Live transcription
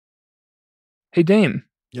Hey, Dame.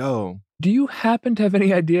 Yo. Do you happen to have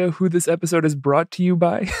any idea who this episode is brought to you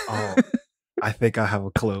by? Oh, I think I have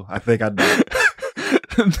a clue. I think I know.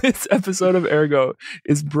 This episode of AirGo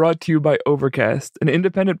is brought to you by Overcast, an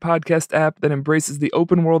independent podcast app that embraces the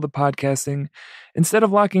open world of podcasting instead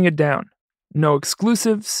of locking it down. No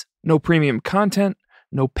exclusives, no premium content,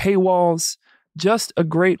 no paywalls, just a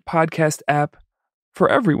great podcast app for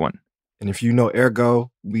everyone. And if you know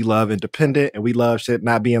AirGo, we love independent and we love shit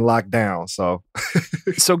not being locked down. So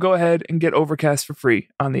go ahead and get Overcast for free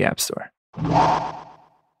on the App Store.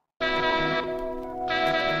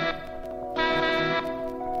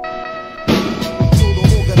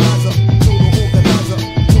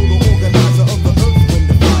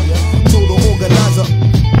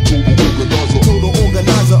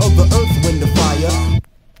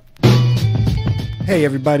 Hey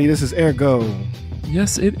everybody, this is AirGo.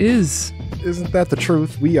 Yes, it is. Isn't that the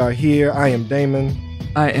truth? We are here. I am Damon.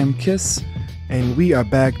 I am Kiss. And we are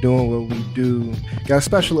back doing what we do. Got a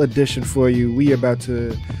special edition for you. We are about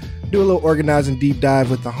to do a little organizing deep dive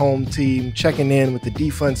with the home team, checking in with the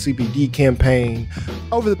Defund CPD campaign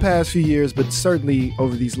over the past few years, but certainly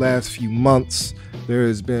over these last few months. There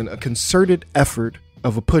has been a concerted effort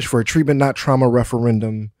of a push for a treatment not trauma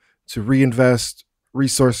referendum to reinvest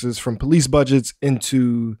resources from police budgets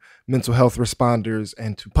into mental health responders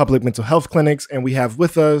and to public mental health clinics. And we have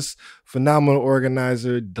with us phenomenal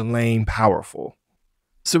organizer Delaine Powerful.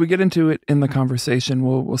 So we get into it in the conversation.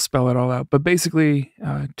 We'll spell it all out. But basically,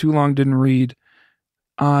 too long didn't read.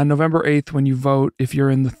 On November 8th, when you vote, if you're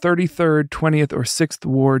in the 33rd, 20th, or 6th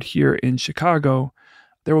ward here in Chicago,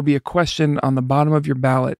 there will be a question on the bottom of your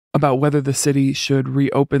ballot about whether the city should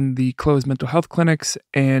reopen the closed mental health clinics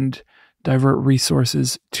and divert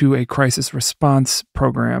resources to a crisis response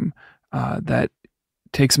program that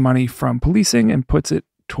takes money from policing and puts it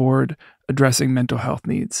toward addressing mental health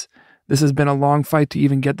needs. This has been a long fight to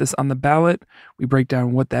even get this on the ballot. We break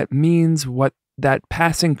down what that means, what that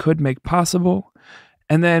passing could make possible.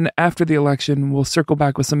 And then after the election, we'll circle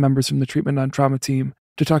back with some members from the Treatment Non-Trauma team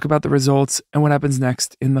to talk about the results and what happens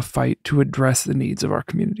next in the fight to address the needs of our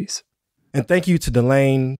communities. And thank you to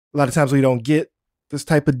Delaine. A lot of times we don't get this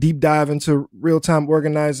type of deep dive into real-time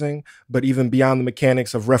organizing, but even beyond the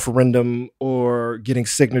mechanics of referendum or getting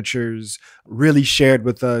signatures, really shared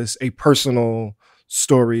with us a personal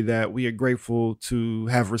story that we are grateful to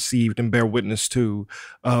have received and bear witness to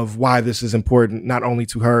of why this is important, not only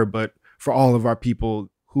to her, but for all of our people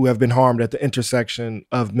who have been harmed at the intersection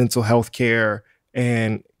of mental health care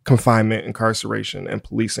and confinement, incarceration, and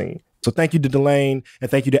policing. So thank you to Delaine, and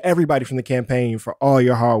thank you to everybody from the campaign for all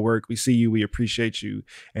your hard work. We see you, we appreciate you,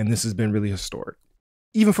 and this has been really historic.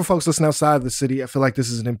 Even for folks listening outside of the city, I feel like this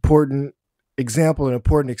is an important example, an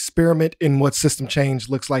important experiment in what system change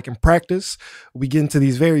looks like in practice. We get into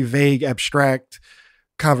these very vague, abstract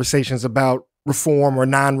conversations about reform or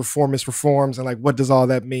non-reformist reforms and like, what does all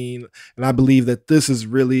that mean? And I believe that this is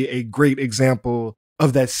really a great example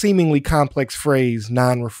of that seemingly complex phrase,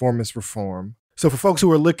 non-reformist reform. So for folks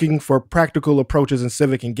who are looking for practical approaches in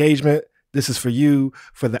civic engagement, this is for you.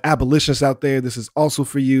 For the abolitionists out there, this is also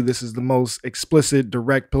for you. This is the most explicit,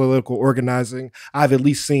 direct political organizing I've at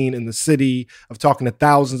least seen in the city of talking to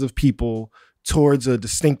thousands of people towards a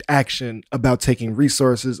distinct action about taking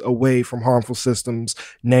resources away from harmful systems,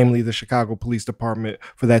 namely the Chicago Police Department,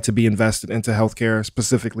 for that to be invested into healthcare,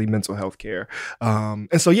 specifically mental health care.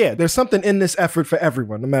 And so, yeah, there's something in this effort for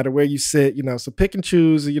everyone, no matter where you sit, so pick and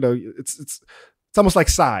choose, it's almost like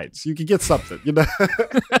sides. You can get something,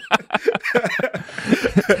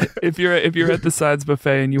 If you're at the sides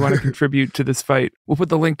buffet and you want to contribute to this fight, we'll put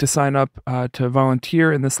the link to sign up to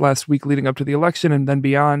volunteer in this last week leading up to the election and then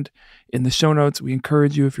beyond in the show notes. We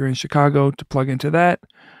encourage you, if you're in Chicago, to plug into that.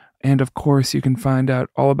 And of course, you can find out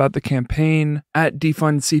all about the campaign at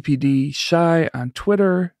Defund CPD Shy on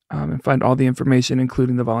Twitter and find all the information,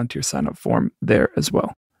 including the volunteer sign up form there as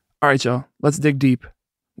well. All right, y'all, let's dig deep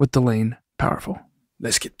with Delaine Powerful.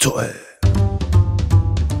 Let's get to it.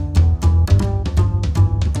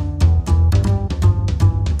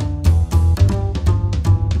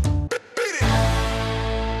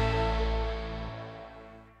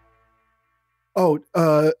 Oh,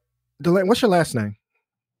 Delaine, what's your last name?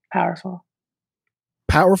 Powerful.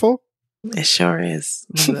 Powerful? It sure is.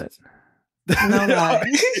 That. No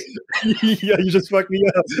lie. Yeah, you just fucked me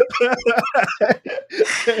up.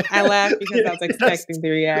 I laughed because I was expecting the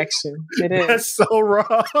reaction. It is. That's so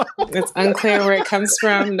wrong. It's unclear where it comes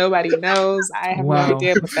from. Nobody knows. I have no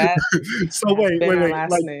idea what that. So wait.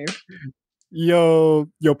 Last name.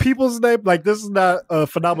 Your people's name? Like, this is not a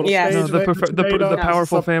phenomenal. Yes. Stage, the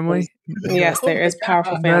Powerful family. Yes, there is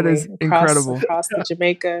Powerful family. That is incredible. Across the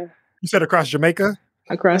Jamaica You said across Jamaica?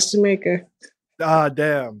 Across Jamaica.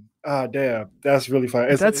 Damn. Damn. That's really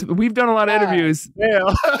funny. We've done a lot of interviews.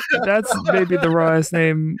 Damn. That's maybe the rawest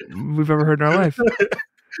name we've ever heard in our life.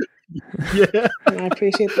 Yeah. I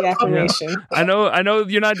appreciate the affirmation. I know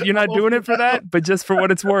you're not doing it for that, but just for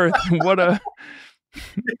what it's worth.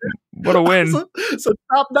 What a win. It's a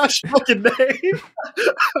top-notch fucking name.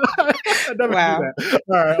 I never Wow. do that.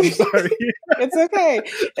 All right, I'm sorry. It's okay.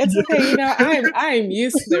 It's okay. You know, I'm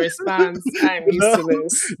used to the response. I'm used to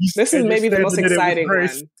this. This is maybe the most exciting one.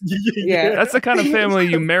 Yeah. That's the kind of family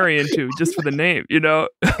you marry into just for the name, you know?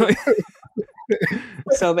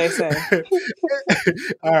 So they say.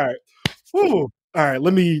 All right. Whew. All right,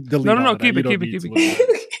 let me delete No, all keep that.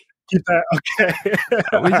 it. Keep that, okay.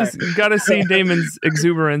 We just got to see Damon's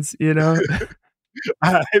exuberance, you know?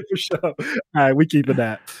 All right, for sure. All right, we keeping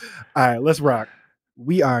that. All right, let's rock.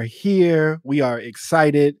 We are here. We are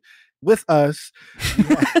excited. With us.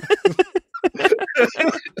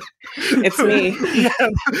 It's me.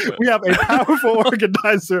 We have a powerful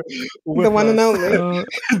organizer. The one and only.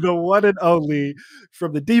 The one and only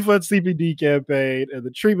from the Defund CBD campaign and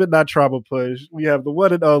the Treatment Not Trauma push. We have the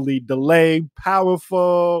one and only Delaine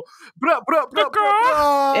Powerful.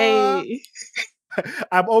 Hey.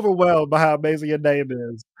 I'm overwhelmed by how amazing your name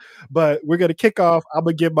is. But we're going to kick off. I'm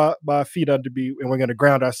going to get my feet under me, and we're going to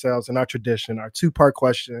ground ourselves in our tradition, our two-part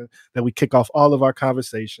question that we kick off all of our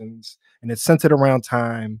conversations, and it's centered around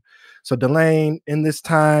time. So, Delaine, in this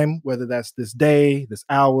time, whether that's this day, this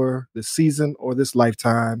hour, this season, or this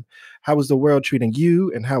lifetime, how is the world treating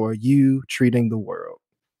you, and how are you treating the world?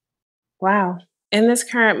 Wow. In this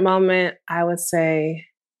current moment, I would say,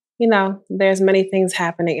 you know, there's many things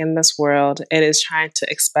happening in this world. It is trying to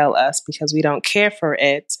expel us because we don't care for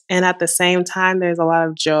it. And at the same time, there's a lot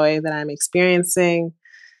of joy that I'm experiencing.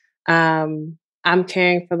 I'm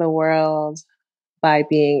caring for the world by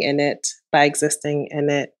being in it, by existing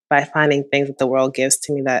in it, by finding things that the world gives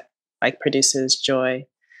to me that like produces joy.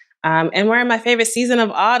 And we're in my favorite season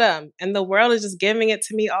of autumn, and the world is just giving it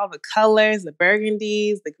to me, all the colors, the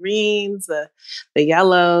burgundies, the greens, the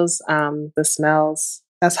yellows, the smells.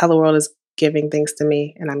 That's how the world is giving things to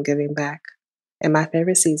me, and I'm giving back in my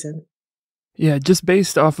favorite season. Yeah, just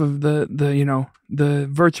based off of the you know, the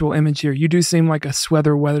virtual image here, you do seem like a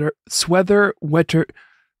sweater weather aficionado.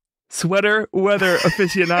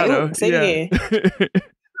 Ooh, say it again.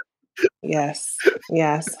 Yes.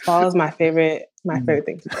 Fall is my favorite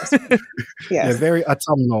thing to dress for. Yes. Yeah, very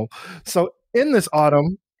autumnal. So in this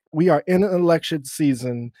autumn, we are in an election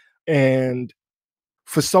season, and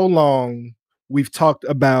for so long, we've talked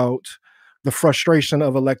about the frustration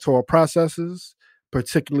of electoral processes,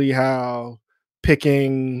 particularly how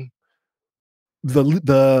picking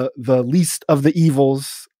the least of the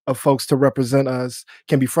evils of folks to represent us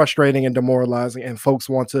can be frustrating and demoralizing, and folks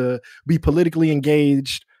want to be politically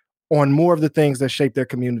engaged on more of the things that shape their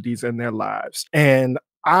communities and their lives. And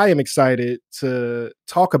I am excited to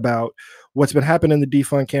talk about what's been happening in the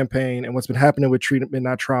Defund campaign and what's been happening with Treatment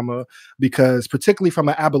Not Trauma, because particularly from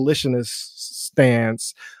an abolitionist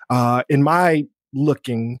stance, in my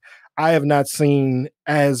looking, I have not seen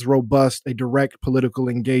as robust a direct political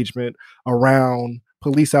engagement around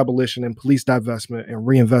police abolition and police divestment and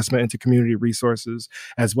reinvestment into community resources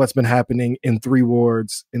as what's been happening in 3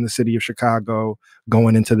 wards in the city of Chicago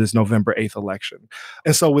going into this November 8th election.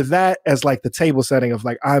 And so with that as like the table setting of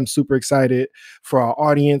like, I'm super excited for our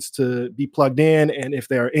audience to be plugged in. And if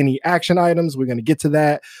there are any action items, we're going to get to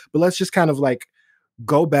that. But let's just kind of like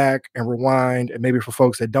go back and rewind. And maybe for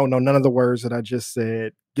folks that don't know none of the words that I just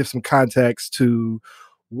said, give some context to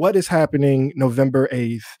what is happening November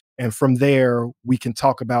 8th. And from there, we can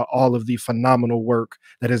talk about all of the phenomenal work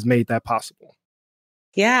that has made that possible.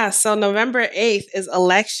 Yeah, so November 8th is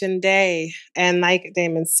election day. And like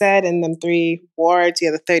Damon said, in them 3 wards,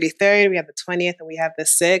 you have the 33rd, we have the 20th, and we have the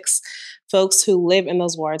 6th. Folks who live in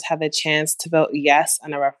those wards have the chance to vote yes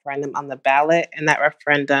on a referendum on the ballot. And that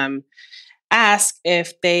referendum asks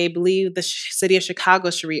if they believe the city of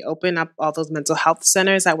Chicago should reopen up all those mental health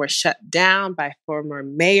centers that were shut down by former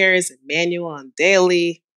mayors, Emanuel and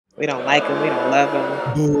Daley. We don't like them. We don't love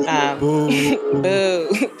them. Boo.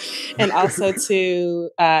 And also should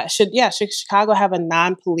Chicago have a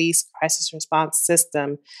non-police crisis response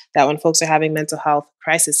system that when folks are having mental health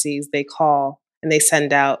crises, they call and they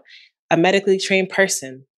send out a medically trained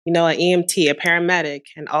person, you know, an EMT, a paramedic,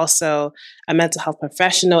 and also a mental health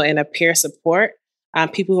professional and a peer support.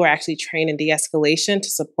 People who are actually trained in de-escalation to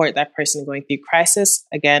support that person going through crisis,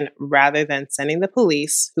 again, rather than sending the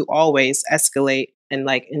police who always escalate and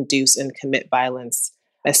like induce and commit violence,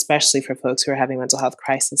 especially for folks who are having mental health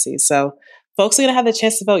crises. So folks are going to have the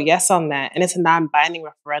chance to vote yes on that. And it's a non-binding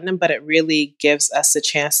referendum, but it really gives us the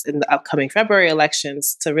chance in the upcoming February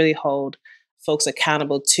elections to really hold folks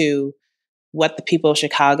accountable to what the people of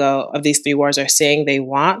Chicago of these three wards are saying they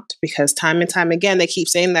want. Because time and time again, they keep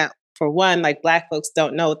saying that, for one, like Black folks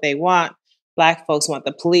don't know what they want. Black folks want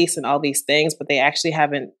the police and all these things, but they actually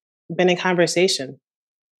haven't been in conversation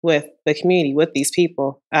with the community, with these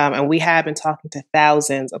people. And we have been talking to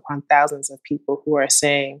thousands upon thousands of people who are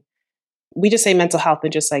saying, we just say mental health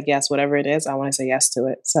and just like, yes, whatever it is, I want to say yes to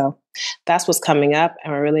it. So that's what's coming up,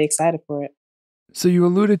 and we're really excited for it. So you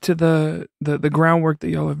alluded to the groundwork that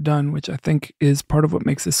y'all have done, which I think is part of what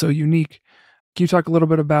makes this so unique. Can you talk a little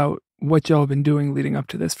bit about what y'all have been doing leading up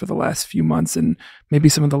to this for the last few months, and maybe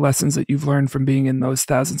some of the lessons that you've learned from being in those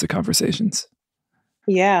thousands of conversations?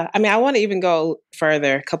 Yeah. I mean, I want to even go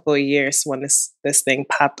further, a couple of years when this thing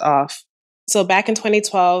popped off. So back in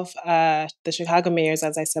 2012, the Chicago mayors,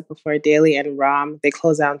 as I said before, Daley and Rahm, they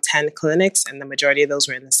closed down 10 clinics, and the majority of those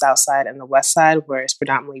were in the South Side and the West Side, where it's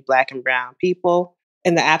predominantly Black and brown people.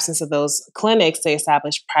 In the absence of those clinics, they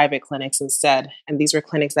established private clinics instead. And these were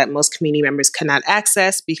clinics that most community members could not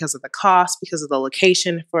access because of the cost, because of the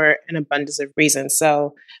location, for an abundance of reasons.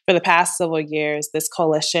 So for the past several years, this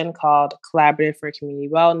coalition called Collaborative for Community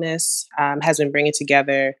Wellness has been bringing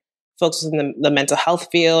together folks in the mental health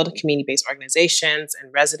field, community-based organizations,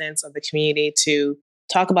 and residents of the community to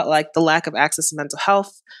talk about like the lack of access to mental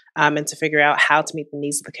health and to figure out how to meet the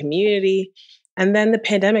needs of the community. And then the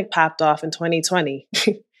pandemic popped off in 2020.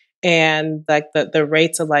 And like the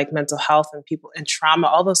rates of like mental health and people and trauma,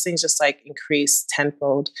 all those things just like increased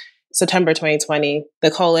tenfold. September 2020, the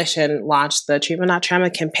coalition launched the Treatment Not Trauma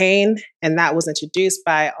campaign, and that was introduced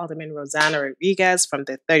by Alderman Rosanna Rodriguez from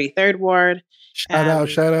the 33rd Ward. Shout out,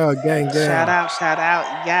 gang, gang. Shout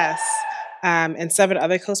out, yes. And 7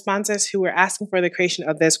 other co-sponsors who were asking for the creation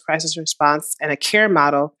of this crisis response and a care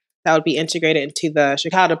model that would be integrated into the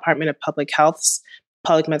Chicago Department of Public Health's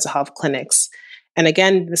public mental health clinics. And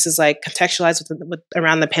again, this is like contextualized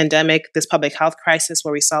around the pandemic, this public health crisis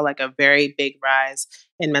where we saw like a very big rise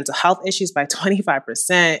in mental health issues by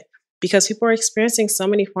 25% because people are experiencing so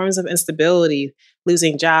many forms of instability,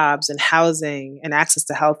 losing jobs and housing and access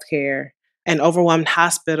to healthcare, and overwhelmed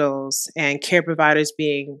hospitals and care providers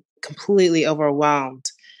being completely overwhelmed.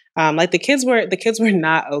 Like the kids were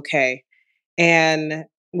not okay. And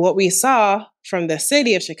what we saw from the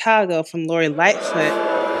city of Chicago, from Lori Lightfoot.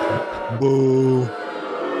 Boo.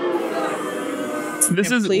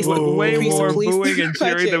 This is way more booing and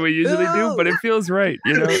cheering than we usually do, but it feels right,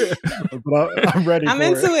 you know? But I'm ready I'm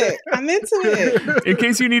into it. I'm into it. In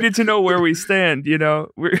case you needed to know where we stand, you know,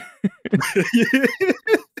 we're...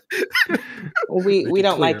 we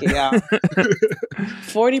don't like it, y'all.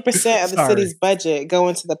 40% of the city's budget go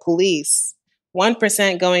into the police,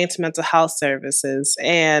 1% going into mental health services.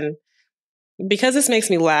 And because this makes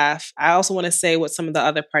me laugh, I also want to say what some of the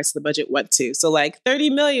other parts of the budget went to. So like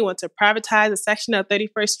 $30 million went to privatize a section of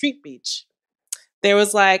 31st Street Beach. There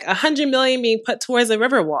was like $100 million being put towards a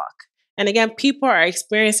river walk. And again, people are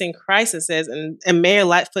experiencing crises, and Mayor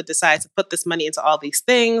Lightfoot decided to put this money into all these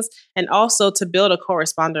things, and also to build a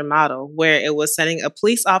co-responder model where it was sending a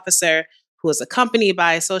police officer who was accompanied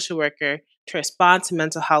by a social worker to respond to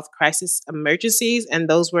mental health crisis emergencies, and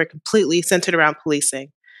those were completely centered around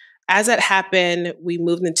policing. As that happened, we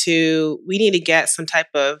moved into, we need to get some type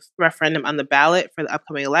of referendum on the ballot for the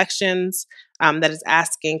upcoming elections that is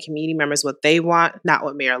asking community members what they want, not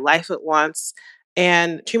what Mayor Lightfoot wants.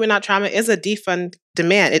 And Treatment Not Trauma is a defund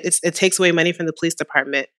demand. It takes away money from the police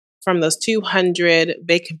department, from those 200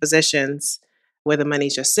 vacant positions where the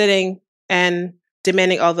money's just sitting, and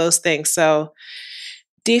demanding all those things. So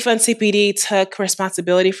defund CPD took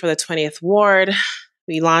responsibility for the 20th Ward.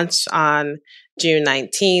 We launched on June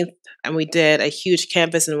 19th, and we did a huge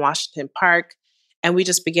canvas in Washington Park. And we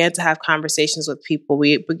just began to have conversations with people.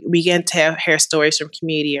 We began to hear stories from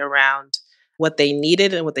community around what they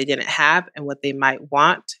needed and what they didn't have and what they might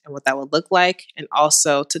want and what that would look like. And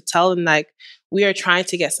also to tell them, like, we are trying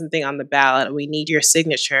to get something on the ballot and we need your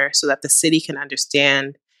signature so that the city can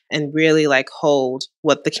understand and really like hold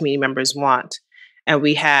what the community members want. And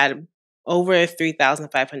we had over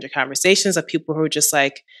 3,500 conversations of people who were just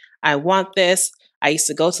like, I want this. I used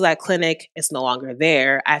to go to that clinic. It's no longer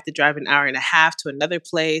there. I have to drive an hour and a half to another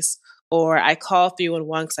place. Or I call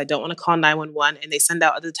 311 because I don't want to call 911, and they send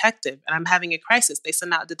out a detective, and I'm having a crisis. They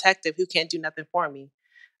send out a detective who can't do nothing for me.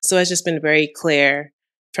 So it's just been very clear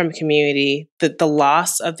from community that the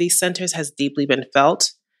loss of these centers has deeply been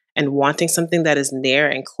felt, and wanting something that is near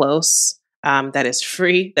and close, that is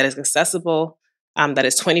free, that is accessible, that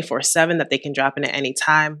is 24/7, that they can drop in at any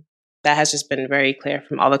time. That has just been very clear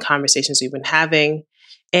from all the conversations we've been having.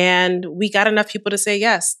 And we got enough people to say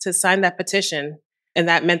yes, to sign that petition. And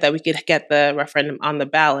that meant that we could get the referendum on the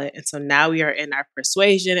ballot. And so now we are in our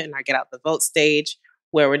persuasion and our get out the vote stage,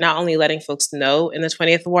 where we're not only letting folks know in the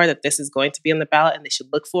 20th ward that this is going to be on the ballot and they should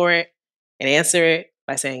look for it and answer it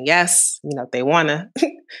by saying yes, if they want to,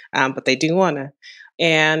 but they do want to.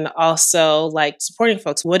 And also like supporting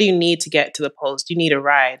folks. What do you need to get to the polls? Do you need a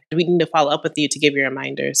ride? Do we need to follow up with you to give you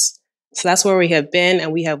reminders? So that's where we have been.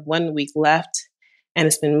 And we have 1 week left, and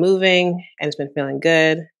it's been moving and it's been feeling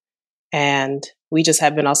good. And we just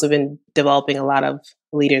have been developing a lot of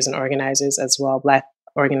leaders and organizers as well, Black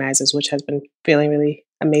organizers, which has been feeling really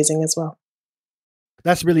amazing as well.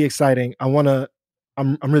 That's really exciting. I'm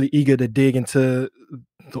really eager to dig into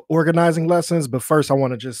the organizing lessons, but first I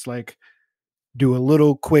want to just do a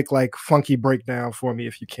little quick funky breakdown for me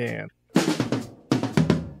if you can.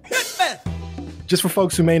 Just for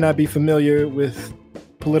folks who may not be familiar with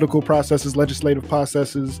political processes, legislative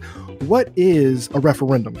processes, what is a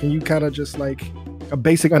referendum? Can you kind of just a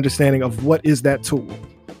basic understanding of what is that tool?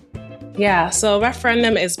 Yeah, so a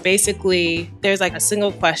referendum is basically, there's a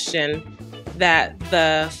single question that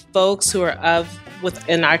the folks who are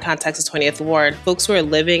within our context, the 20th ward, folks who are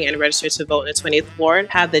living and registered to vote in the 20th ward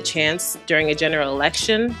have the chance during a general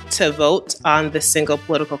election to vote on the single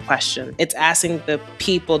political question. It's asking the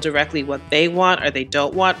people directly what they want or they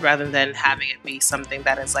don't want, rather than having it be something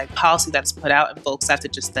that is policy that's put out and folks have to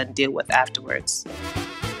just then deal with afterwards.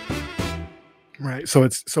 Right. So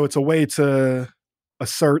it's a way to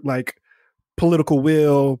assert political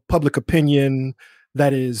will, public opinion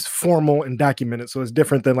that is formal and documented. So it's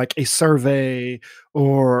different than a survey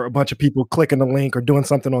or a bunch of people clicking a link or doing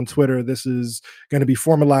something on Twitter. This is going to be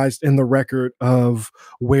formalized in the record of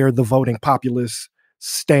where the voting populace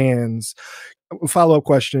stands. Follow-up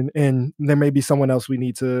question, and there may be someone else we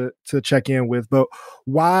need to check in with, but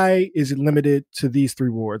why is it limited to these 3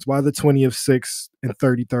 wards? Why the 20th, 6th, and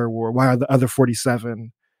 33rd ward? Why are the other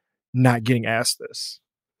 47 not getting asked this?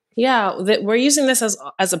 Yeah, we're using this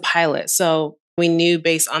as a pilot. So we knew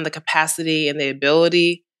based on the capacity and the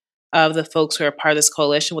ability of the folks who are part of this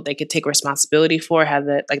coalition, what they could take responsibility for, have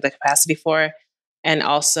the capacity for, and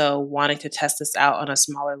also wanting to test this out on a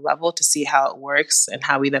smaller level to see how it works and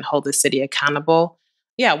how we then hold the city accountable.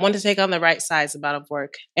 Yeah, wanted to take on the right size amount of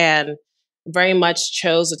work, and very much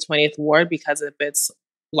chose the 20th ward because of its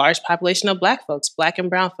large population of Black folks, Black and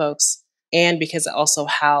brown folks, and because it also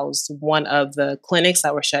housed one of the clinics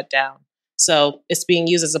that were shut down. So it's being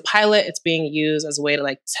used as a pilot. It's being used as a way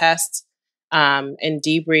to test and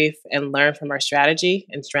debrief and learn from our strategy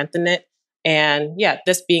and strengthen it. And yeah,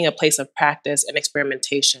 this being a place of practice and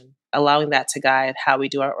experimentation, allowing that to guide how we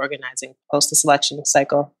do our organizing post the selection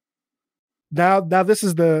cycle. Now this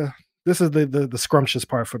is the scrumptious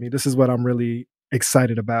part for me. This is what I'm really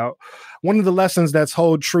excited about. One of the lessons that's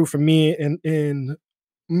hold true for me in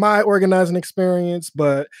my organizing experience,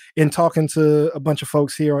 but in talking to a bunch of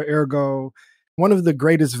folks here on AirGo, one of the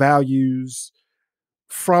greatest values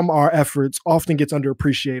from our efforts often gets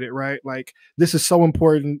underappreciated, right? This is so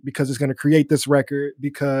important because it's going to create this record,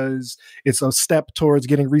 because it's a step towards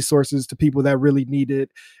getting resources to people that really need it.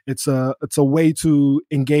 It's a way to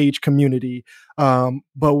engage community.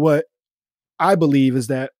 But what I believe is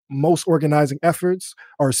that most organizing efforts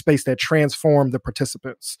are a space that transform the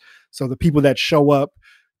participants. So the people that show up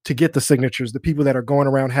to get the signatures, the people that are going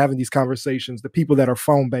around having these conversations, the people that are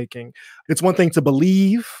phone banking. It's one thing to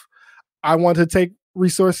believe I want to take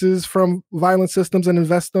resources from violent systems and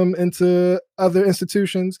invest them into other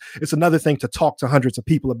institutions. It's another thing to talk to hundreds of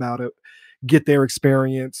people about it, get their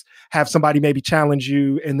experience, have somebody maybe challenge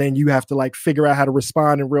you, and then you have to figure out how to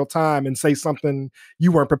respond in real time and say something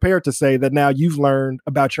you weren't prepared to say that now you've learned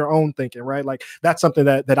about your own thinking, right? That's something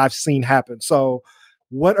that I've seen happen. So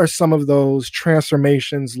what are some of those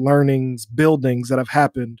transformations, learnings, buildings that have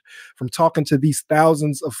happened from talking to these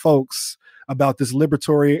thousands of folks about this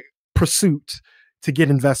liberatory pursuit to get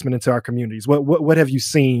investment into our communities? What have you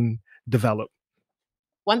seen develop?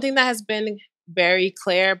 One thing that has been very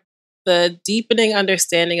clear, the deepening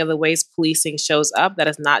understanding of the ways policing shows up, that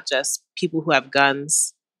is not just people who have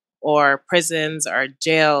guns or prisons or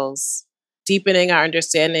jails, deepening our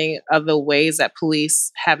understanding of the ways that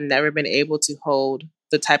police have never been able to hold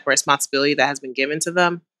the type of responsibility that has been given to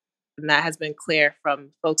them. And that has been clear from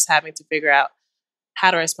folks having to figure out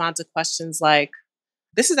how to respond to questions like,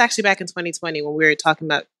 this is actually back in 2020 when we were talking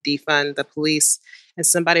about defund the police. And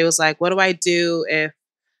somebody was like, what do I do if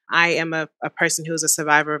I am a person who is a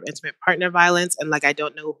survivor of intimate partner violence and I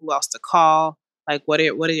don't know who else to call? What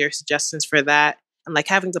are your suggestions for that? And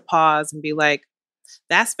having to pause and be like,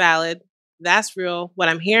 that's valid. that's real. What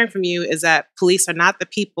I'm hearing from you is that police are not the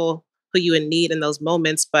people who you would need in those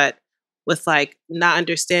moments, but with like not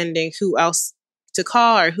understanding who else to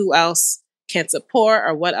call or who else can support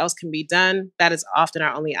or what else can be done. That is often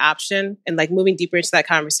our only option. And like moving deeper into that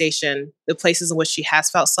conversation, the places in which she has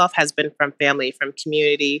felt self has been from family, from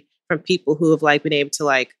community, from people who have like been able to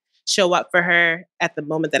like show up for her at the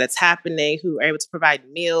moment that it's happening, who are able to provide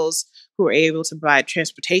meals, who are able to provide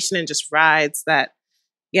transportation and just rides. That,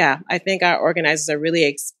 yeah, I think our organizers are really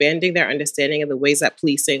expanding their understanding of the ways that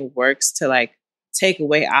policing works to like take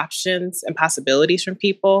away options and possibilities from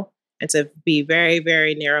people and to be very,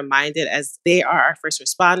 very narrow minded, as they are our first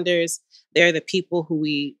responders. They're the people who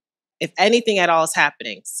if anything at all is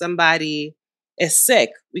happening, somebody is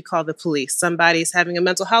sick, we call the police. Somebody's having a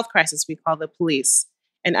mental health crisis, we call the police.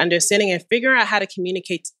 And understanding and figuring out how to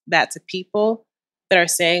communicate that to people that are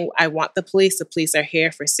saying, I want the police are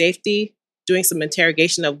here for safety, doing some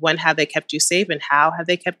interrogation of when have they kept you safe and how have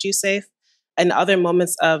they kept you safe, and other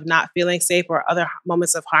moments of not feeling safe or other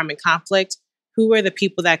moments of harm and conflict. Who are the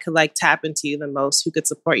people that could like tap into you the most, who could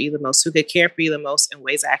support you the most, who could care for you the most in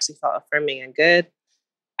ways that actually felt affirming and good?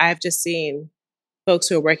 I've just seen folks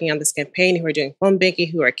who are working on this campaign, who are doing phone banking,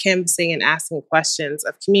 who are canvassing and asking questions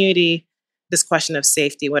of community, this question of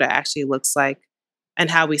safety, what it actually looks like, and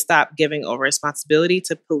how we stop giving over responsibility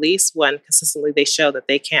to police when consistently they show that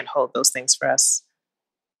they can't hold those things for us.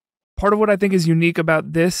 Part of what I think is unique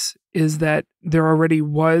about this is that there already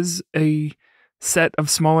was a set of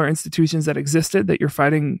smaller institutions that existed that you're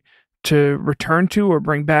fighting to return to or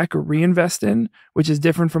bring back or reinvest in, which is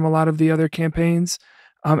different from a lot of the other campaigns.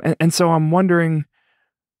 And so I'm wondering,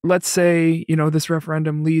 let's say, this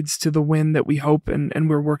referendum leads to the win that we hope and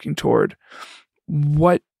we're working toward.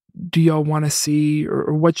 What do y'all want to see,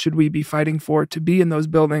 or what should we be fighting for to be in those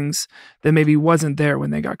buildings that maybe wasn't there when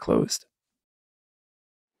they got closed?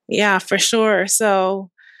 Yeah, for sure. So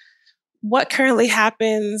what currently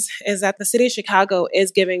happens is that the city of Chicago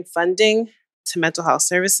is giving funding to mental health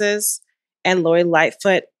services, and Lori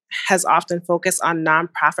Lightfoot has often focused on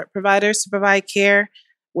nonprofit providers to provide care,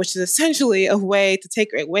 which is essentially a way to take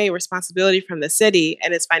away responsibility from the city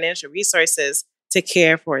and its financial resources to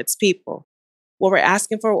care for its people. What we're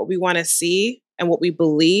asking for, what we want to see, and what we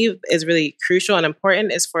believe is really crucial and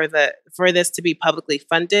important is for this to be publicly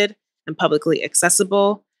funded and publicly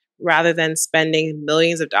accessible, rather than spending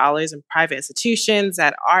millions of dollars in private institutions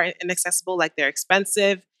that are inaccessible, like they're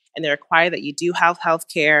expensive and they require that you do have health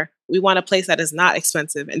care. We want a place that is not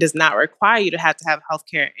expensive and does not require you to have health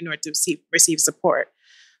care in order to receive support.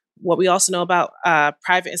 What we also know about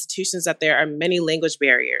private institutions is that there are many language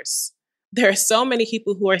barriers. There are so many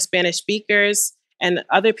people who are Spanish speakers and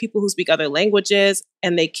other people who speak other languages,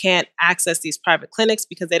 and they can't access these private clinics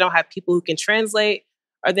because they don't have people who can translate,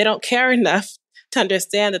 or they don't care enough to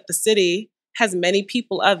understand that the city has many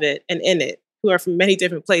people of it and in it who are from many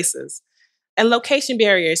different places. And location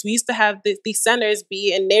barriers. We used to have these centers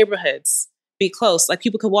be in neighborhoods, be close, like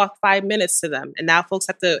people could walk 5 minutes to them. And now folks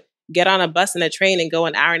have to get on a bus and a train and go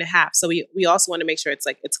an hour and a half. So we also want to make sure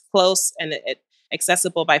it's close and it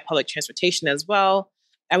accessible by public transportation as well.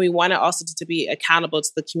 And we want it also to be accountable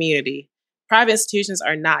to the community. Private institutions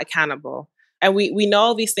are not accountable. And we know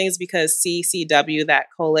all these things because CCW, that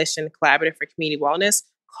Coalition Collaborative for Community Wellness,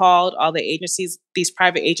 called all the agencies, these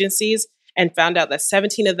private agencies, and found out that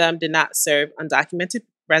 17 of them did not serve undocumented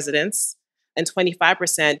residents, and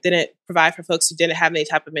 25% didn't provide for folks who didn't have any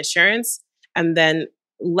type of insurance. And then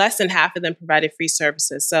less than half of them provided free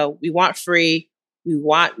services. So we want free. We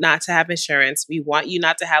want not to have insurance. We want you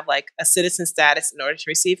not to have like a citizen status in order to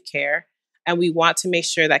receive care. And we want to make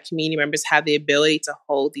sure that community members have the ability to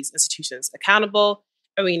hold these institutions accountable.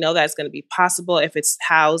 And we know that's going to be possible if it's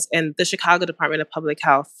housed in the Chicago Department of Public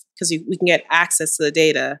Health, because we can get access to the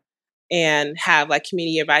data and have like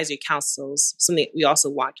community advisory councils. We also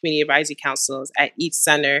want community advisory councils at each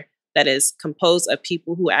center that is composed of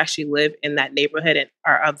people who actually live in that neighborhood and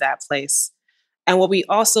are of that place. And what we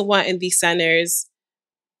also want in these centers,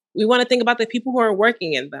 we want to think about the people who are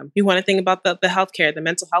working in them. We want to think about the healthcare, the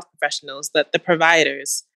mental health professionals, the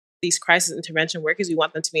providers, these crisis intervention workers. We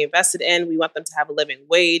want them to be invested in. We want them to have a living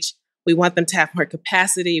wage. We want them to have more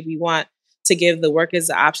capacity. We want to give the workers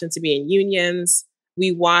the option to be in unions.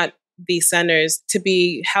 We want these centers to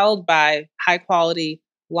be held by high quality,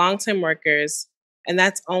 long-term workers. And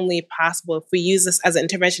that's only possible if we use this as an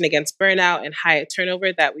intervention against burnout and high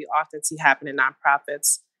turnover that we often see happen in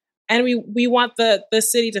nonprofits. And we want the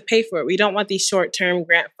city to pay for it. We don't want these short-term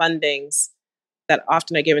grant fundings that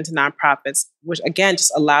often are given to nonprofits, which again,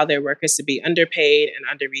 just allow their workers to be underpaid and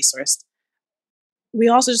under-resourced. we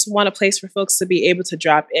also just want a place for folks to be able to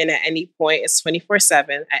drop in at any point. It's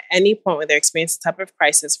 24/7. At any point when they're experiencing some type of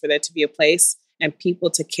crisis, for there to be a place and people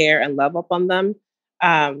to care and love up on them.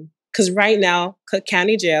 Because right now, Cook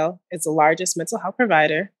County Jail is the largest mental health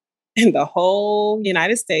provider in the whole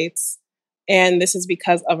United States. And this is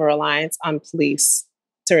because of a reliance on police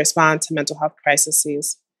to respond to mental health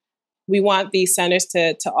crises. We want these centers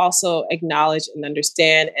to also acknowledge and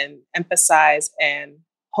understand and emphasize and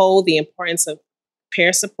hold the importance of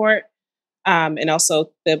peer support, and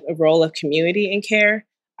also the role of community in care.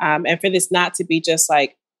 And for this not to be just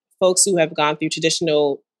like folks who have gone through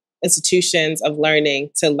traditional institutions of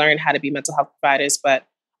learning to learn how to be mental health providers, but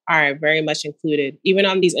are very much included, even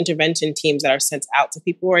on these intervention teams that are sent out to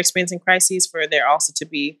people who are experiencing crises, for there also to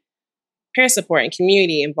be peer support and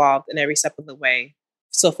community involved in every step of the way.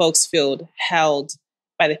 So folks feel held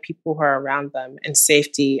by the people who are around them and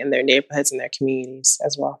safety in their neighborhoods and their communities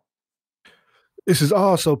as well. This is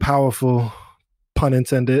all so powerful, pun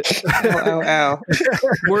intended. LOL.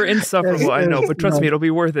 We're insufferable, I know, but trust me, it'll be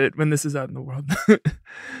worth it when this is out in the world.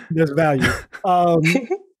 There's value.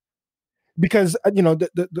 Because,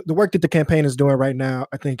 the work that the campaign is doing right now,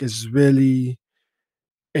 I think is really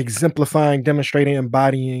exemplifying, demonstrating,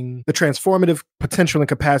 embodying the transformative potential and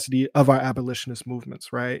capacity of our abolitionist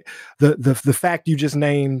movements, right? The fact you just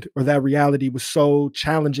named, or that reality, was so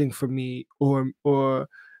challenging for me, or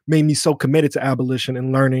made me so committed to abolition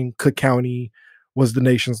and learning Cook County was the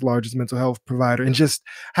nation's largest mental health provider, and just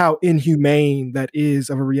how inhumane that is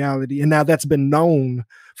of a reality. And now that's been known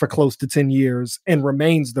for close to 10 years and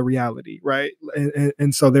remains the reality, right?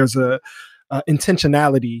 And so there's a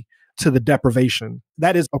intentionality to the deprivation.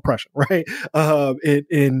 That is oppression, right?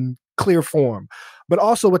 In clear form. But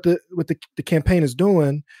also what the campaign is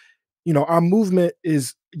doing, our movement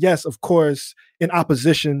is, yes, of course, in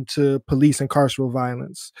opposition to police and carceral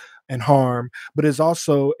violence and harm, but is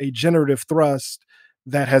also a generative thrust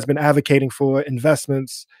that has been advocating for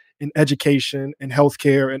investments in education and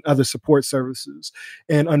healthcare and other support services.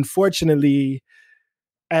 And unfortunately,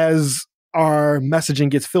 as our messaging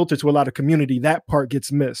gets filtered to a lot of community, that part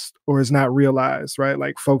gets missed or is not realized, right?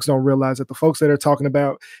 Like, folks don't realize that the folks that are talking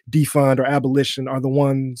about defund or abolition are the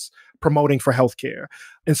ones promoting for healthcare.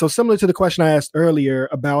 And so, similar to the question I asked earlier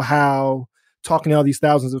about how talking to all these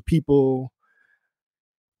thousands of people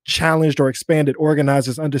challenged or expanded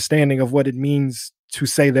organizers' understanding of what it means to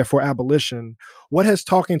say they're for abolition, what has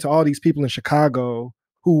talking to all these people in Chicago,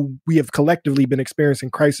 who we have collectively been experiencing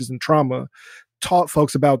crisis and trauma, taught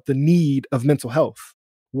folks about the need of mental health?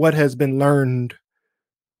 What has been learned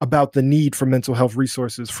about the need for mental health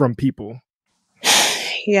resources from people?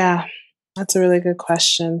 Yeah, that's a really good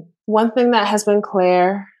question. One thing that has been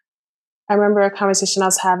clear, I remember a conversation I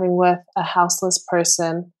was having with a houseless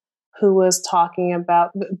person who was talking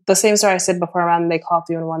about the same story I said before around they called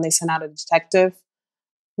 311, they sent out a detective.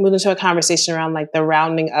 Moved into a conversation around like the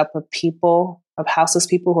rounding up of people, of houseless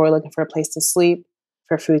people who are looking for a place to sleep,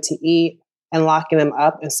 for food to eat, and locking them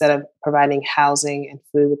up instead of providing housing and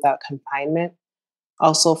food without confinement.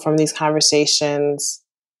 Also from these conversations,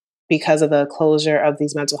 because of the closure of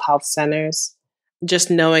these mental health centers, just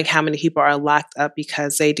knowing how many people are locked up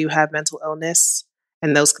because they do have mental illness,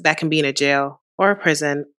 and those that can be in a jail or a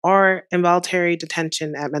prison or involuntary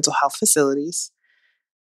detention at mental health facilities.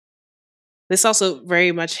 This also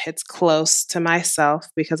very much hits close to myself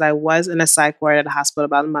because I was in a psych ward at a hospital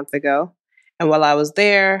about a month ago. And while I was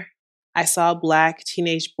there, I saw a Black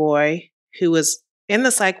teenage boy who was in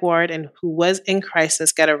the psych ward and who was in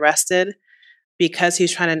crisis get arrested because he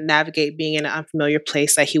was trying to navigate being in an unfamiliar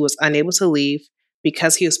place that he was unable to leave,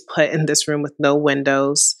 because he was put in this room with no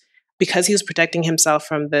windows, because he was protecting himself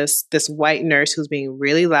from this white nurse who was being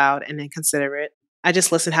really loud and inconsiderate. I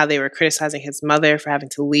just listened how they were criticizing his mother for having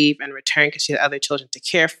to leave and return because she had other children to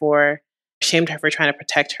care for, shamed her for trying to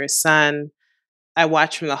protect her son. I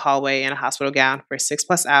watched from the hallway in a hospital gown for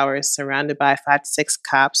 6+ hours, surrounded by 5 to 6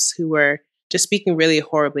 cops who were just speaking really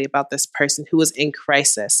horribly about this person who was in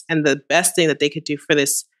crisis. And the best thing that they could do for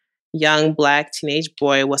this young Black teenage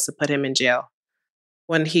boy was to put him in jail.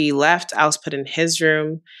 When he left, I was put in his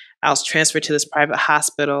room. I was transferred to this private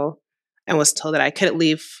hospital and was told that I couldn't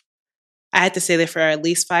leave. I had to stay there for at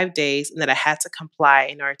least 5 days and that I had to comply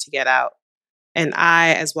in order to get out. And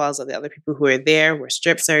I, as well as the other people who were there, were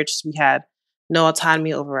strip searched. We had no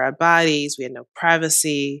autonomy over our bodies. We had no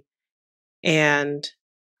privacy. And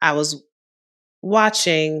I was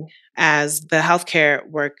watching as the healthcare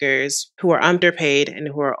workers who were underpaid and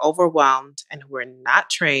who were overwhelmed and who were not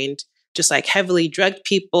trained, just like heavily drugged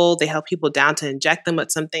people. They held people down to inject them with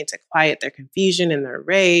something to quiet their confusion and their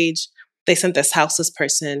rage. They sent this houseless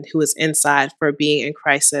person who was inside for being in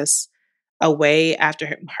crisis away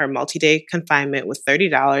after her multi-day confinement with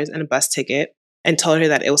 $30 and a bus ticket, and told her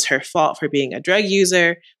that it was her fault for being a drug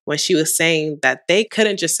user, when she was saying that they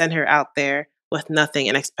couldn't just send her out there with nothing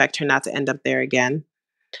and expect her not to end up there again.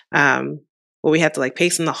 Where we had to like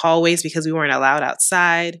pace in the hallways because we weren't allowed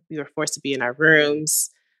outside. We were forced to be in our rooms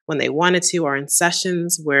when they wanted to, or in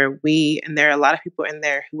sessions where and there are a lot of people in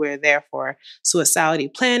there who were there for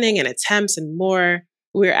suicidality planning and attempts and more.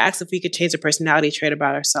 We were asked if we could change a personality trait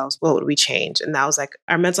about ourselves. What would we change? And that was like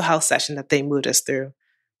our mental health session that they moved us through.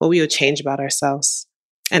 What we would change about ourselves.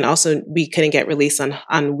 And also, we couldn't get released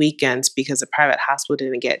on weekends because the private hospital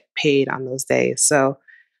didn't get paid on those days. So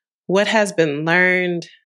what has been learned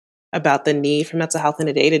about the need for mental health in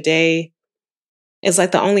the day-to-day is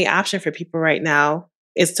like the only option for people right now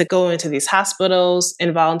is to go into these hospitals,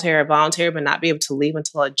 involuntary or voluntary, but not be able to leave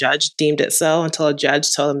until a judge deemed it so, until a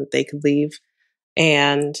judge told them that they could leave.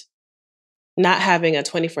 And not having a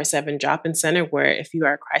 24/7 drop-in center where if you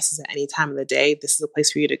are a crisis at any time of the day, this is a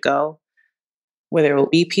place for you to go, where there will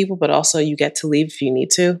be people, but also you get to leave if you need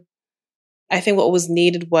to. I think what was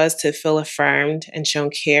needed was to feel affirmed and shown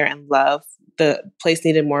care and love. The place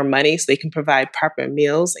needed more money so they can provide proper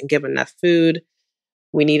meals and give enough food.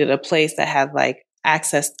 We needed a place that had like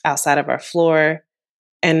access outside of our floor.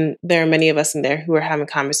 And there are many of us in there who are having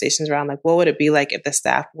conversations around like, what would it be like if the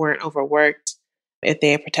staff weren't overworked, if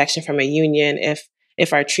they had protection from a union,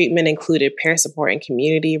 if our treatment included peer support and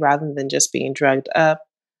community rather than just being drugged up.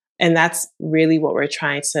 And that's really what we're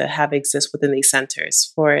trying to have exist within these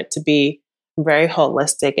centers, for it to be very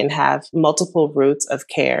holistic and have multiple routes of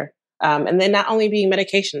care. And then not only being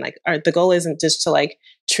medication, like the goal isn't just to like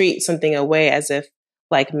treat something away as if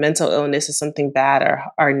like mental illness is something bad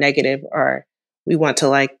or negative or we want to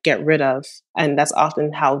like get rid of. And that's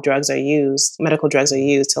often how drugs are used. Medical drugs are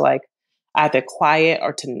used to like either quiet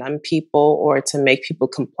or to numb people or to make people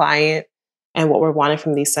compliant. And what we're wanting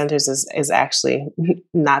from these centers is actually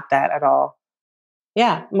not that at all.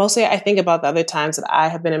 Yeah, mostly I think about the other times that I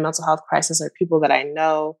have been in mental health crisis or people that I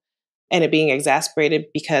know, and it being exasperated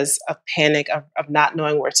because of panic of not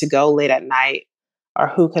knowing where to go late at night or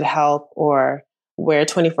who could help or where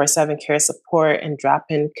 24/7 care support and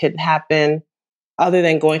drop-in could happen, other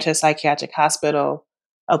than going to a psychiatric hospital,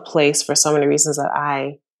 a place for so many reasons that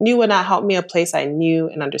I knew would not help me, a place I knew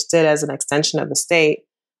and understood as an extension of the state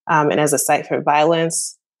and as a site for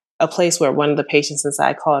violence, a place where one of the patients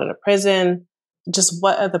inside called it a prison. Just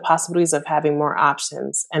what are the possibilities of having more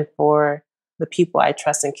options and for the people I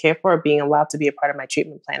trust and care for being allowed to be a part of my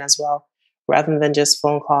treatment plan as well, rather than just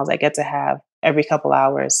phone calls I get to have every couple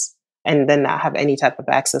hours and then not have any type of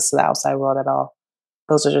access to the outside world at all.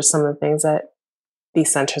 Those are just some of the things that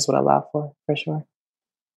these centers would allow for sure.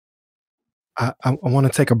 I want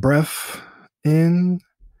to take a breath in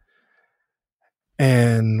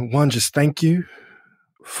and just thank you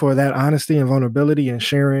for that honesty and vulnerability and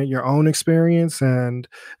sharing your own experience and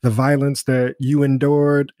the violence that you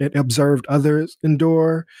endured and observed others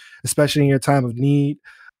endure, especially in your time of need.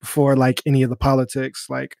 For like any of the politics,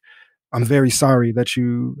 like I'm very sorry that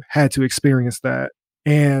you had to experience that.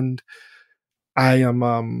 And I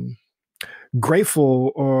am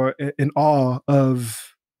grateful or in awe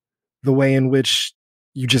of the way in which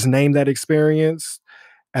you just named that experience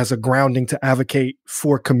as a grounding to advocate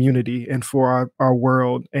for community and for our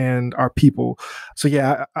world and our people. So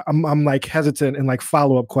yeah, I'm like hesitant in like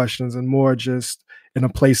follow-up questions and more just in a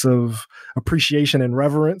place of appreciation and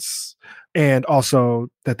reverence. And also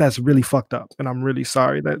that's really fucked up. And I'm really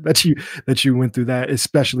sorry that you went through that,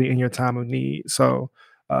 especially in your time of need. So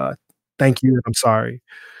thank you. And I'm sorry.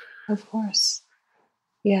 Of course.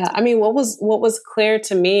 Yeah. I mean, what was clear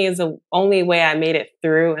to me is the only way I made it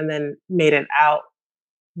through and then made it out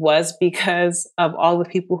was because of all the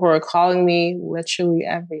people who were calling me literally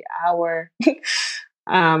every hour.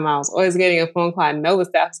 I was always getting a phone call. I know the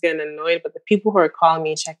staff was getting annoyed, but the people who were calling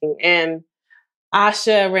me and checking in,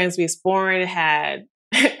 Asha Ransby Sporn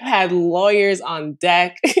had lawyers on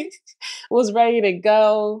deck, was ready to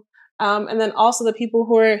go. And then also the people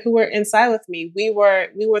who were inside with me, we were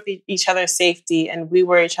each other's safety and we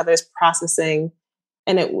were each other's processing.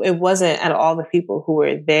 And it wasn't at all the people who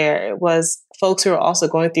were there. It was folks who were also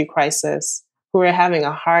going through crisis, who were having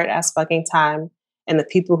a hard ass fucking time, and the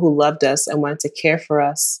people who loved us and wanted to care for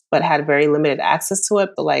us, but had very limited access to it,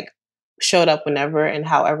 but like showed up whenever and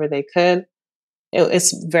however they could.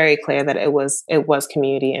 It's very clear that it was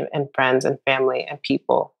community and friends and family and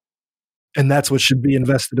people. And that's what should be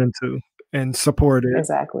invested into and supported.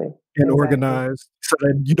 Exactly. And organized so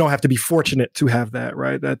that you don't have to be fortunate to have that,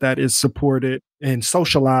 right? That is supported and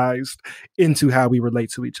socialized into how we relate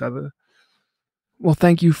to each other. Well,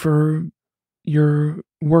 thank you for your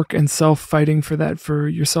work and fighting for that for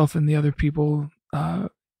yourself and the other people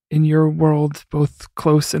in your world, both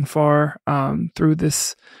close and far, through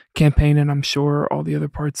this campaign, and I'm sure all the other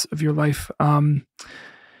parts of your life.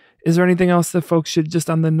 Is there anything else that folks should, just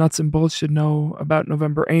on the nuts and bolts, should know about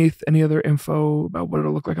November 8th? Any other info about what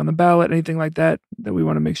it'll look like on the ballot? Anything like that we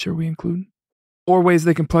want to make sure we include? Or ways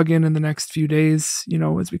they can plug in the next few days,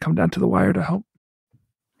 as we come down to the wire to help?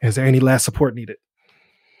 Is there any last support needed?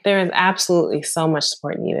 There is absolutely so much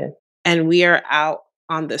support needed. And we are out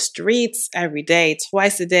on the streets every day,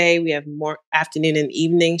 twice a day. We have more afternoon and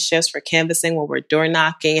evening shifts for canvassing where we're door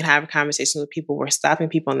knocking and having conversations with people. We're stopping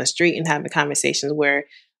people on the street and having conversations. We're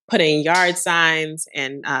putting yard signs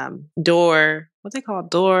and the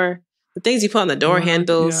things you put on the door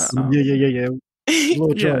handles. Yeah.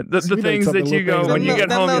 Yeah, the things that you go when you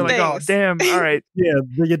get home, you're like, oh, damn, all right. Yeah,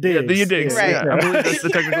 the digs. The digs, right. Yeah, I believe that's the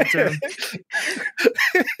technical term.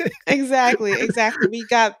 Exactly. We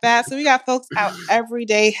got that. So we got folks out every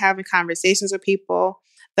day having conversations with people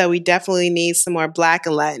that we definitely need some more Black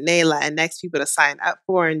and Latinx people to sign up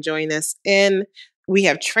for and join us in. We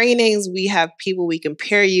have trainings. We have people we can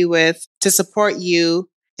pair you with to support you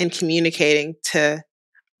in communicating to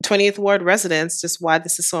 20th Ward residents just why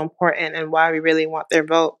this is so important and why we really want their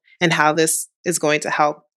vote and how this is going to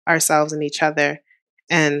help ourselves and each other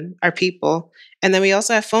and our people. And then we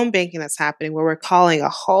also have phone banking that's happening where we're calling a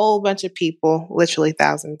whole bunch of people, literally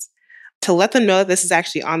thousands, to let them know that this is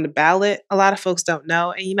actually on the ballot. A lot of folks don't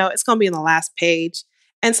know. And, it's going to be in the last page.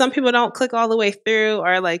 And some people don't click all the way through,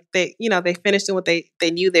 or like they finished doing what they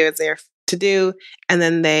knew they were there to do. And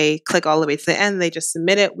then they click all the way to the end. They just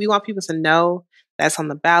submit it. We want people to know that's on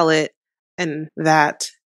the ballot and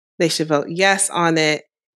that they should vote yes on it.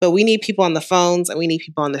 But we need people on the phones and we need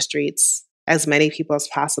people on the streets, as many people as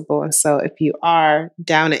possible. And so if you are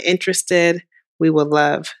down and interested, we would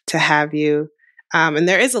love to have you. And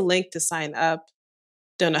there is a link to sign up.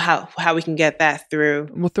 Don't know how we can get that through.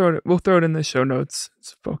 We'll throw it in the show notes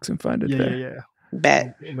so folks can find it there. Yeah.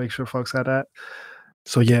 Bet. We'll make sure folks have that.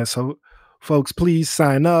 So folks, please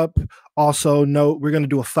sign up. Also note, we're going to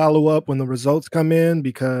do a follow-up when the results come in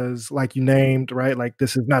because like you named, right? Like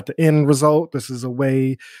this is not the end result. This is a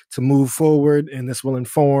way to move forward and this will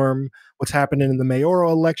inform what's happening in the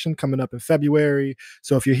mayoral election coming up in February.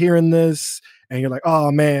 So if you're hearing this and you're like,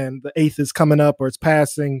 oh man, the 8th is coming up or it's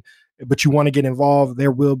passing, but you want to get involved,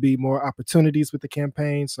 there will be more opportunities with the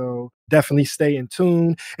campaign. So definitely stay in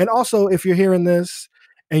tune. And also, if you're hearing this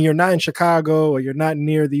and you're not in Chicago or you're not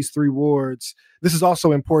near these 3 wards, this is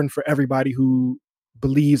also important for everybody who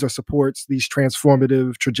believes or supports these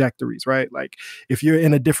transformative trajectories, right? Like if you're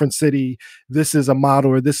in a different city, this is a model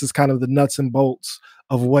or this is kind of the nuts and bolts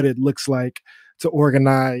of what it looks like to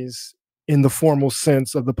organize in the formal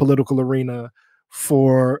sense of the political arena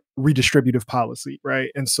for redistributive policy, right?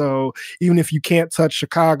 And so even if you can't touch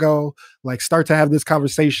Chicago, like start to have this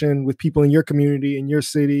conversation with people in your community, in your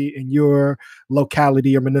city, in your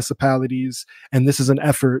locality or municipalities. And this is an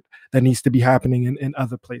effort that needs to be happening in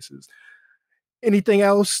other places. Anything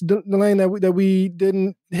else, Delaine, that we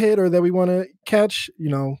didn't hit or that we want to catch?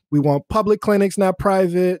 We want public clinics, not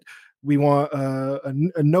private. We want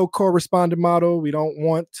a no correspondent model. We don't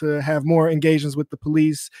want to have more engagements with the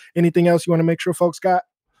police. Anything else you want to make sure folks got?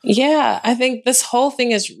 Yeah, I think this whole thing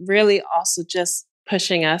is really also just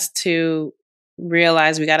pushing us to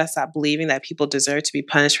realize we got to stop believing that people deserve to be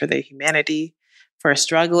punished for their humanity, for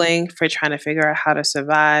struggling, for trying to figure out how to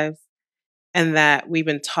survive, and that we've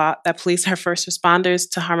been taught that police are first responders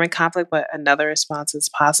to harm and conflict, but another response is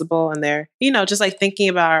possible. And they're, just like thinking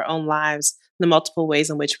about our own lives, the multiple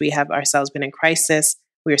ways in which we have ourselves been in crisis.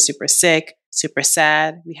 We were super sick, super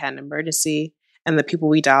sad. We had an emergency. And the people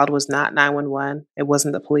we dialed was not 911. It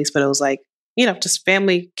wasn't the police, but it was like, just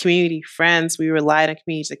family, community, friends. We relied on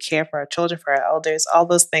community to care for our children, for our elders, all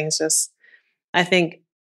those things. I think,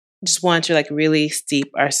 want to really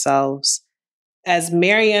steep ourselves. As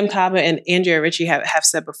Mariame Kaba and Andrea Ritchie have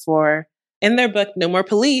said before in their book, No More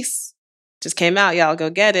Police, just came out, y'all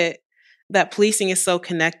go get it, that policing is so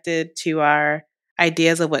connected to our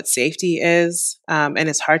ideas of what safety is. And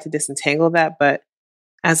it's hard to disentangle that. But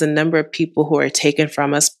as a number of people who are taken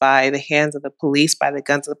from us by the hands of the police, by the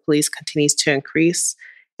guns of the police continues to increase,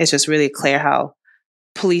 it's just really clear how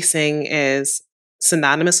policing is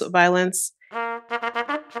synonymous with violence.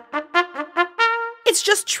 It's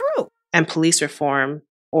just true. And police reform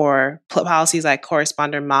or policies like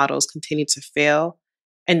correspondent models continue to fail.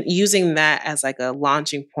 And using that as like a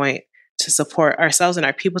launching point to support ourselves and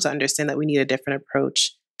our people to understand that we need a different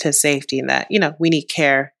approach to safety and that, we need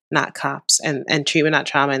care, not cops, and treatment, not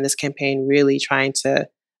trauma, in this campaign, really trying to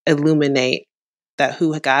illuminate that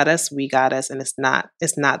who got us, we got us, and it's not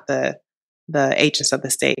the agents of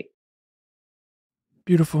the state.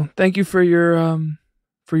 Beautiful. Thank you for your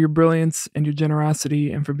brilliance and your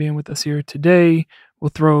generosity, and for being with us here today. We'll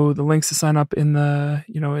throw the links to sign up in the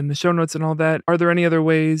show notes and all that. Are there any other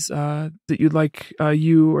ways that you'd like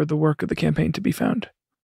you or the work of the campaign to be found?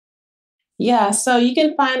 Yeah, so you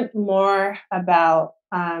can find more about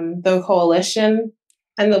the coalition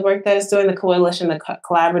and the work that it's doing, the coalition, the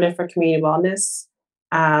Collaborative for Community Wellness.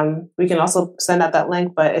 We can also send out that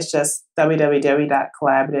link, but it's just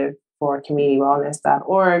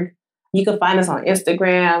www.collaborativeforcommunitywellness.org. You can find us on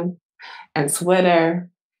Instagram and Twitter.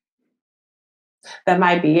 That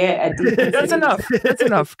might be it. That's enough. That's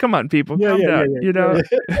enough. Come on, people. Calm down.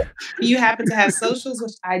 You happen to have socials,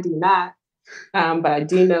 which I do not. But I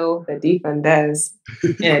do know that Defund does,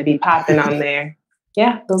 and it'd be popping on there.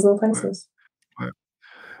 Yeah, those are the places.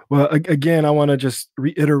 Well, again, I want to just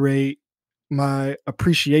reiterate my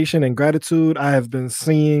appreciation and gratitude. I have been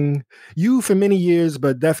seeing you for many years,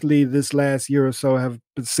 but definitely this last year or so, I have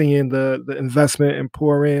been seeing the investment and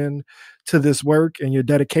pour in to this work and your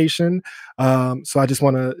dedication. So I just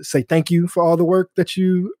want to say thank you for all the work that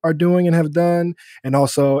you are doing and have done. And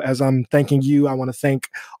also, as I'm thanking you, I want to thank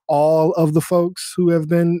all of the folks who have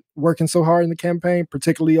been working so hard in the campaign,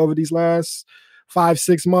 particularly over these last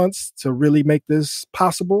 5-6 months, to really make this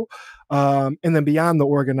possible. And then beyond the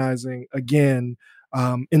organizing, again,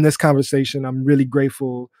 in this conversation, I'm really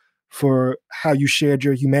grateful for how you shared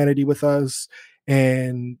your humanity with us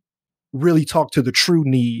and really talked to the true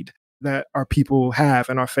need that our people have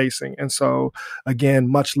and are facing. And so,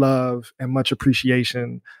 again, much love and much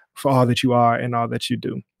appreciation for all that you are and all that you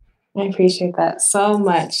do. I appreciate that so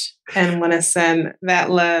much, and want to send that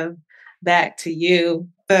love back to you.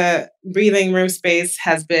 The Breathing Room Space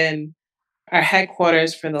has been our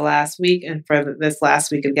headquarters for the last week, and for this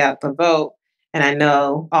last week of Get the Vote. And I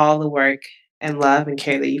know all the work and love and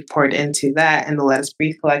care that you've poured into that and the Let Us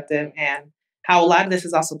Breathe Collective, and how a lot of this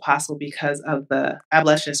is also possible because of the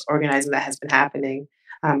abolitionist organizing that has been happening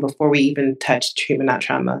before we even touch treatment, not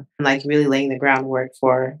trauma, and like really laying the groundwork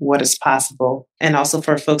for what is possible. And also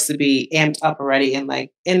for folks to be amped up already and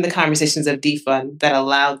like in the conversations of defund that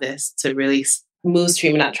allow this to really move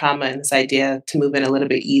treatment, not trauma, and this idea to move in a little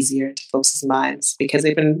bit easier to folks' minds, because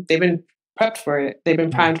they've been prepped for it. They've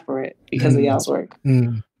been primed for it because of y'all's work.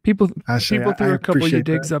 People threw a couple of you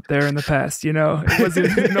digs up there in the past, It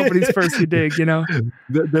wasn't nobody's first you dig,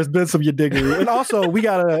 There's been some you diggery. And also we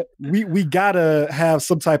gotta have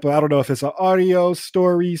some type of, I don't know if it's an audio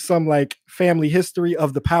story, some like family history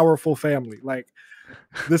of the Powerful family. Like,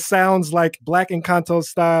 this sounds like Black Encanto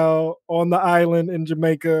style on the island in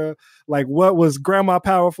Jamaica. Like, what was Grandma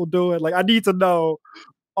Powerful doing? Like, I need to know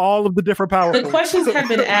all of the different Powerful. The questions have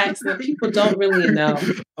been asked that people don't really know.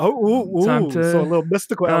 So a little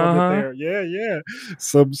mystical element there. Yeah.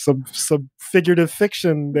 Some figurative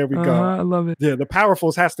fiction. There we go. I love it. Yeah, the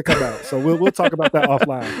Powerfuls has to come out. So we'll talk about that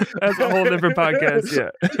offline. That's a whole different podcast.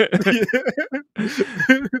 Yeah.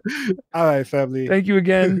 All right, family. Thank you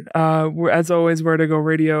again. As always, Where to Go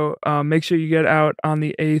Radio. Make sure you get out on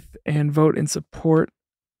the 8th and vote in support.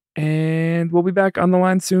 And we'll be back on the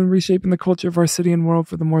line soon, reshaping the culture of our city and world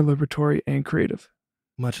for the more liberatory and creative.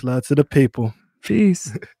 Much love to the people.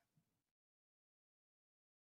 Peace.